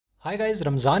Hi guys,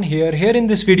 Ramzan here. Here in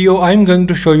this video, I'm going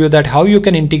to show you that how you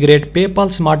can integrate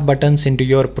PayPal smart buttons into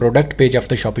your product page of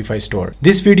the Shopify store.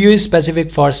 This video is specific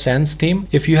for Sans theme.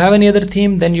 If you have any other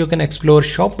theme, then you can explore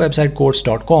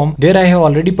shopwebsitecodes.com. There I have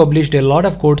already published a lot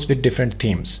of codes with different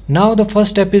themes. Now the first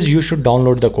step is you should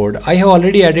download the code. I have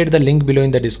already added the link below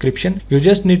in the description. You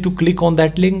just need to click on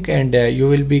that link and you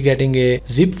will be getting a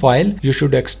zip file. You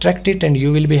should extract it and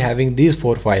you will be having these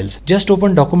 4 files. Just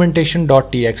open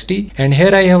documentation.txt and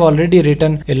here I have already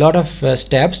written a lot of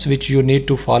steps which you need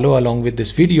to follow along with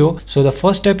this video. So the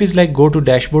first step is like go to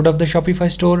dashboard of the Shopify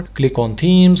store, click on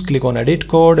themes, click on edit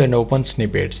code and open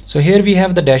snippets. So here we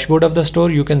have the dashboard of the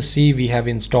store. You can see we have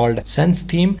installed Sans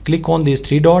theme. Click on these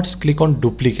 3 dots, click on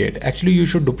duplicate. Actually you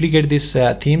should duplicate this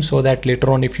theme so that later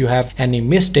on if you have any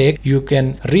mistake you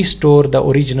can restore the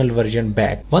original version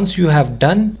back. Once you have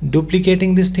done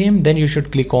duplicating this theme, then you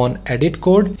should click on edit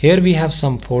code. Here we have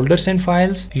some folders and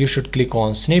files. You should click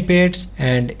on snippets,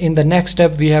 and in the next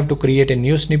step we have to create a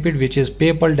new snippet which is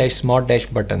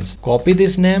PayPal-smart-buttons. Copy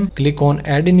this name, click on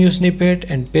add a new snippet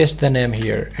and paste the name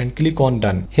here and click on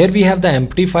done. Here we have the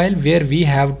empty file where we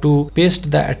have to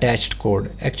paste the attached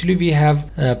code. Actually we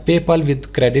have PayPal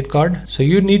with credit card, so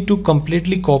you need to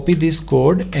completely copy this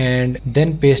code and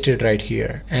then paste it right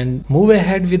here and move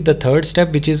ahead with the third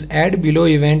step, which is add below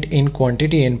event in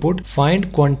quantity input,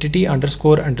 find quantity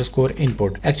 __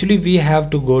 input. Actually we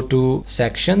have to go to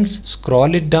section,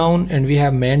 scroll it down and we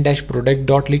have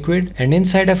main-product.liquid and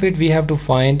inside of it we have to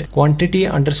find quantity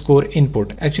 _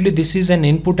 input. Actually this is an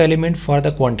input element for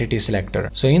the quantity selector.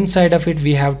 So inside of it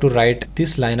we have to write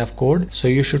this line of code. So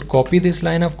you should copy this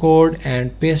line of code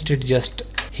and paste it just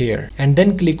here and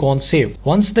then click on save.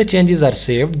 Once the changes are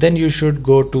saved, then you should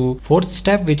go to fourth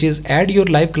step, which is add your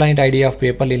live client ID of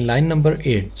PayPal in line number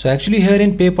 8. So actually here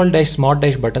in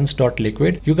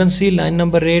PayPal-smart-buttons.liquid, you can see line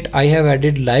number 8, I have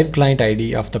added live client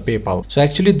ID of the PayPal. So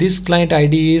actually this client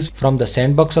ID is from the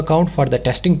sandbox account for the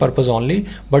testing purpose only,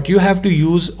 but you have to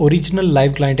use original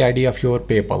live client ID of your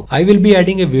PayPal. I will be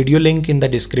adding a video link in the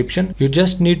description. You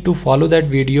just need to follow that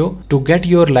video to get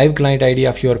your live client ID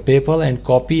of your PayPal and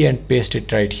copy and paste it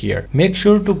right here. Make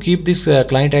sure to keep this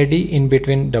client ID in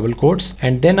between double quotes,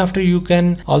 and then after you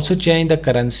can also change the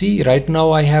currency. Right now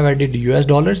I have added US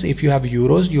dollars. If you have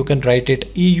euros, you can write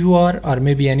it EUR or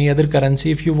maybe any other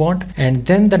currency if you want. And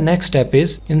then the next step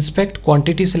is inspect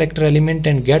quantity selector element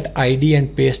and get ID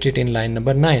and paste it in line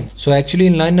number 9. So actually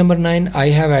in line number 9 I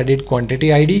have added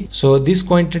quantity ID. So this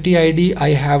quantity ID I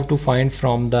have to find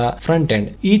from the front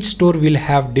end. Each store will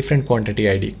have different quantity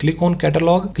ID. Click on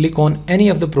catalog, click on any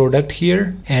of the product here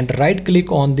and right click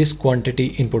on this quantity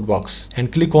input box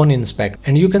and click on inspect,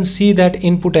 and you can see that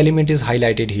input element is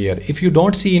highlighted here. If you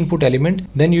don't see input element,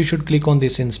 then you should click on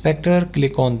this inspector,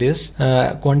 click on this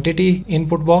quantity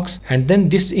input box, and then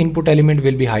this input element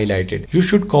will be highlighted. You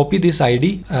should copy this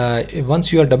ID.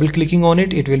 Once you are double clicking on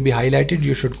it, it will be highlighted.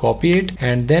 You should copy it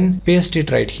and then paste it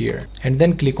right here and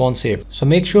then click on save. So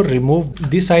make sure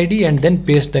remove this ID and then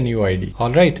paste the new ID.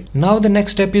 Alright, now the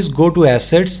next step is go to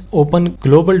assets, open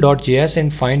global.js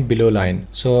and find below line.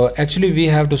 So actually we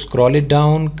have to scroll it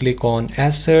down, click on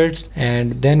assets,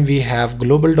 and then we have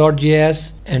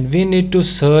global.js and we need to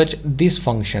search this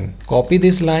function. Copy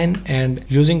this line and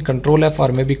using Control F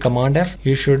or maybe Command F,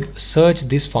 you should search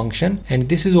this function, and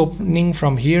this is opening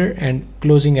from here and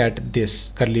closing at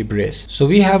this curly brace. So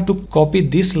we have to copy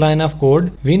this line of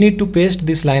code. We need to paste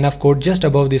this line of code just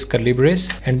above this curly brace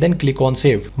and then click on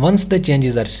save. Once the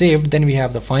changes are saved, then we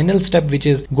have the final step, which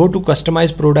is go to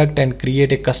customize product and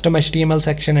create a custom HTML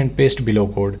section and paste below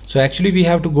code. So actually we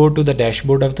have to go to the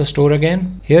dashboard of the store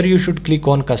again. Here you should click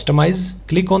on customize,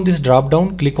 click on this drop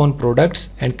down, click on products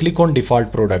and click on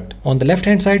default product. On the left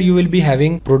hand side you will be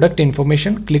having product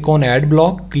information. Click on add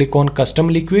block, click on custom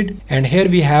liquid, and here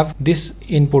we have this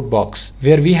input box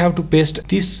where we have to paste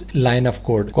this line of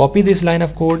code. Copy this line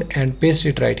of code and paste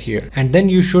it right here, and then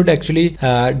you should actually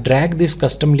drag this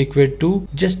custom liquid to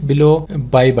just below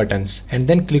buy buttons and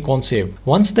then click on save.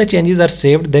 Once the changes are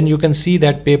saved, then you can see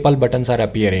that PayPal buttons are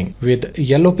appearing with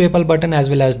yellow PayPal button as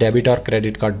well as debit or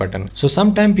credit card button. So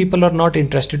sometimes people are not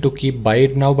interested to keep buy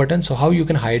it now button. So how you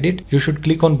can hide it? You should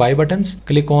click on buy buttons,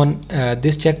 click on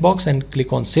this checkbox and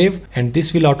click on save, and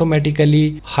this will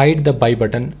automatically hide the buy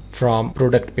button from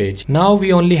product page. Now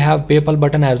we only have PayPal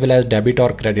button as well as debit or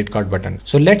credit card button.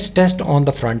 So let's test on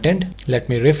the front end. Let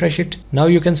me refresh it. Now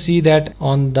you can see that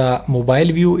on the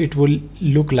mobile view it will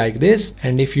look like this,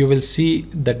 and if you will see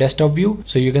the desktop view,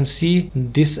 so you can see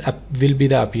this will be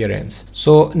the appearance.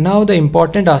 So now the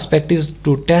important aspect is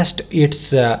to test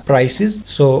its prices.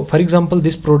 cases. So for example,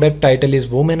 this product title is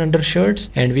women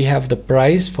undershirts and we have the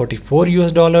price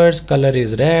 $44, color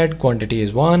is red, quantity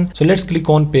is 1. So let's click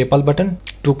on PayPal button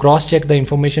to cross check the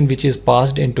information which is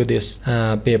passed into this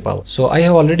PayPal. So I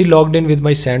have already logged in with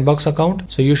my Sandbox account.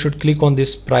 So you should click on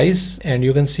this price and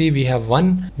you can see we have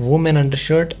one woman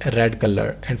undershirt red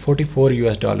color and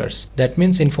 $44. That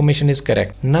means information is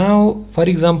correct. Now for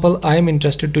example, I am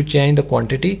interested to change the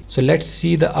quantity. So let's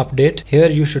see the update. Here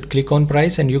you should click on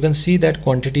price and you can see that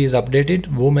quantity is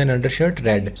updated, woman undershirt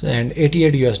red and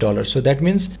 $88. So that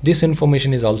means this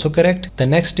information is also correct. The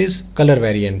next is color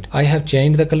variant. I have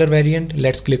changed the color variant.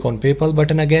 Let's click on PayPal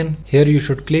button again. Here you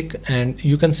should click and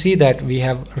you can see that we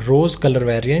have rose color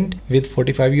variant with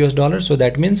 $45. So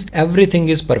that means everything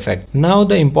is perfect. Now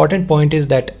the important point is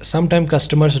that sometimes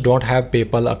customers don't have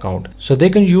PayPal account. So they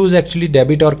can use actually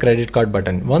debit or credit card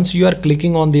button. Once you are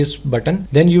clicking on this button,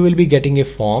 then you will be getting a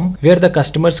form where the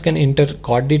customers can enter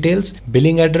card details,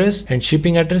 billing address and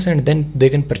shipping address, and then they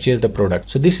can purchase the product.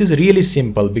 So this is really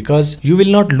simple because you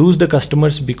will not lose the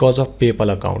customers because of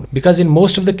PayPal account, because in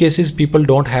most of the cases people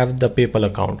don't have the PayPal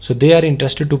account. So they are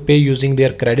interested to pay using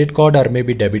their credit card or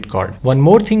maybe debit card. One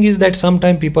more thing is that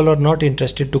sometimes people are not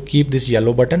interested to keep this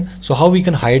yellow button. So how we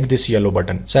can hide this yellow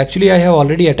button? So actually I have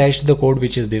already attached the code,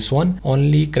 which is this one,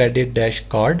 only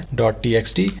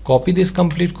credit-card.txt. Copy this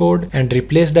complete code and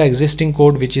replace the existing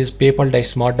code, which is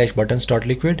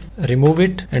PayPal-smart-buttons.liquid. Remove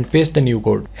it and paste the new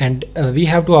code. And we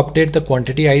have to update the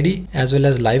quantity ID as well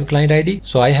as live client ID.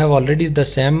 So I have already the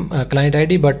same client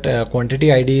ID, but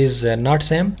quantity ID is not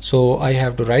same. So I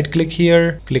have to right click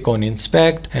here, click on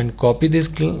inspect and copy this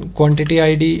quantity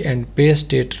ID and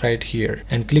paste it right here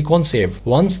and click on save.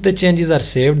 Once the changes are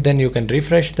saved, then you can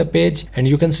refresh the page and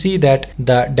you can see that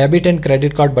the debit and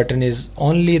credit card button is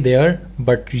only there,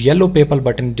 but yellow PayPal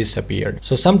button disappeared.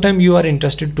 So sometime you are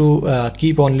interested to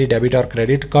keep only debit or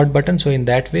credit card button. So in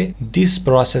that way, this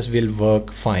process will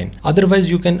work fine. Otherwise,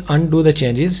 you can undo the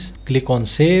changes, click on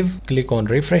save, click on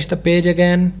refresh the page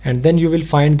again, and then you will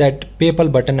find that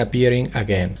PayPal button appearing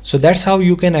again. So that's how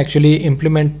you can actually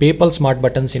implement PayPal smart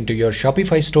buttons into your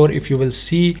Shopify store. If you will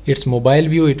see its mobile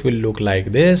view, it will look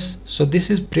like this. So this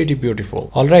is pretty beautiful.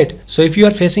 All right. So if you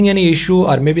are facing any issue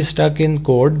or maybe stuck in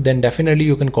code, then definitely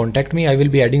you can contact me. I will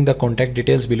be adding the contact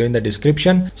details below in the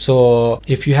description. So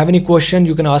if you have any question,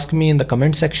 you can ask me in the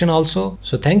comment section also.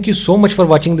 So thank you so much for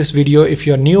watching this video. If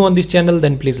you are new on this channel,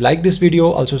 then please like this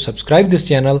video. Also subscribe this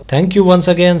channel. Thank you once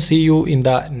again. See you in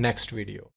the next video.